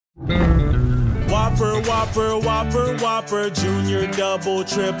Whopper, Whopper, Whopper, Whopper, Junior, Double,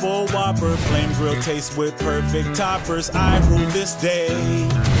 Triple, Whopper, Flame Grill taste with perfect toppers. I rule this day.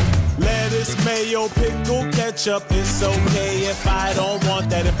 Lettuce, mayo, pickle, ketchup, it's okay if I don't want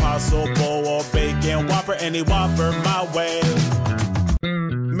that Impossible or bacon Whopper, any Whopper my way.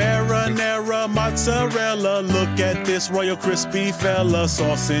 Marinara, mozzarella, look at this Royal Crispy fella.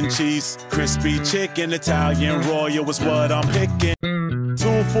 Sauce and cheese, crispy chicken, Italian Royal is what I'm picking.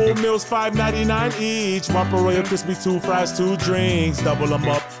 2 full meals, $5.99 each. Whopper, Royal Crispy, 2 fries, 2 drinks. Double them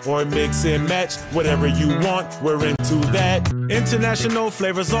up or mix and match. Whatever you want, we're into that. International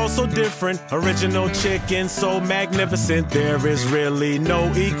flavors also different. Original chicken, so magnificent. There is really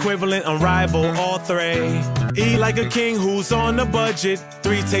no equivalent. Unrivaled, all three. Eat like a king who's on a budget.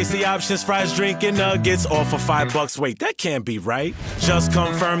 3 tasty options, fries, drink, and nuggets. All for $5. Wait, that can't be right. Just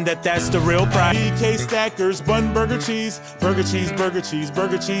confirm that that's the real price. BK Stackers, bun, burger, cheese. Burger, cheese, burger, cheese.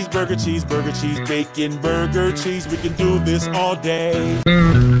 Burger, cheese, burger, cheese. Burger, cheese, bacon, burger, cheese. We can do this all day.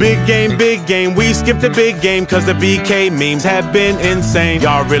 Big game, we skip the big game cause the BK memes have been insane.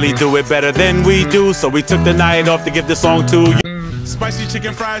 Y'all really do it better than we do, so we took the night off to give this song to you. Spicy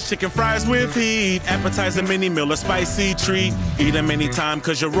chicken fries with heat. Appetizer, mini meal, a spicy treat. Eat them anytime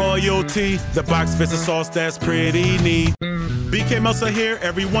cause you're royalty. The box fits the sauce, that's pretty neat. BK melts are here,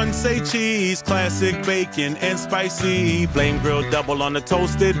 everyone say cheese. Classic bacon and spicy. Flame grill double on the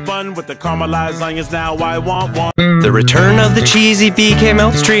toasted bun with the caramelized onions, now I want one. The return of the cheesy BK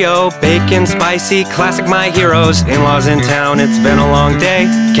Melts trio. Bacon, spicy, classic, my heroes. In-laws in town, it's been a long day.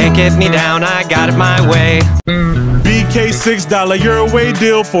 Can't get me down, I got it my way. BK $6 your way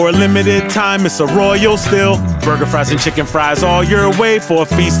deal. For a limited time, it's a royal still. Burger, fries, and chicken fries all your way. For a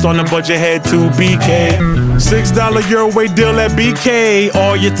feast on a budget, head to BK. $6 your way deal at BK.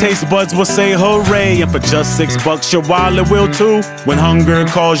 All your taste buds will say hooray. And for just $6, your wallet will too. When hunger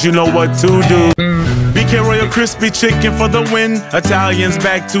calls, you know what to do. BK Royal Crispy Chicken for the win. Italians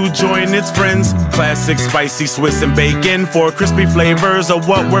back to join its friends. Classic, spicy, Swiss, and bacon. 4 crispy flavors of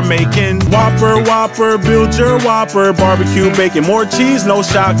what we're making. Whopper, Whopper, build your Whopper. Barbecue, bacon, more cheese, no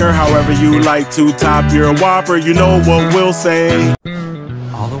shocker. However you like to top your Whopper, you know what we'll say.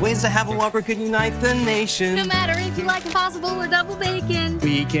 All the ways to have a Whopper could unite the nation. No matter if you like Impossible or double bacon.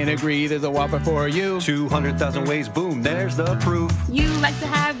 We can agree there's a Whopper for you. 200,000 ways, boom, there's the proof. You like to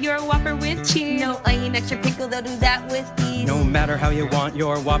have your Whopper with cheese. No onion, extra pickle, they'll do that with ease. No matter how you want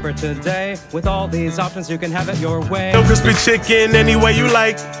your Whopper today, with all these options you can have it your way. No crispy chicken any way you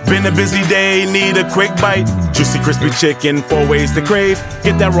like. Been a busy day, need a quick bite. Juicy crispy chicken, 4 ways to crave.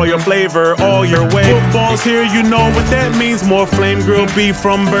 Get that royal flavor all your way. Football's here, you know what that means. More flame grilled beef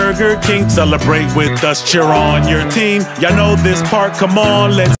from Burger King. Celebrate with us, cheer on your team. Y'all know this part, come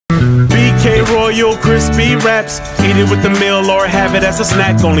on, let's. BK Royal Crispy Wraps. Eat it with the meal or have it as a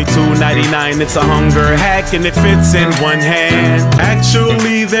snack. Only $2.99, it's a hunger hack and it fits in one hand.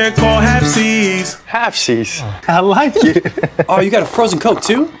 Actually, they're called half-seas. Half-seas. I like it. Oh, you got a frozen Coke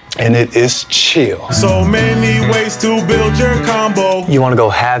too? And it is chill. So many ways to build your combo. You want to go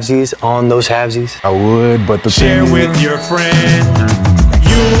halvesies on those halvesies? I would, but the share with your friend.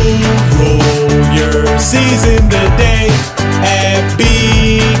 You roll your season.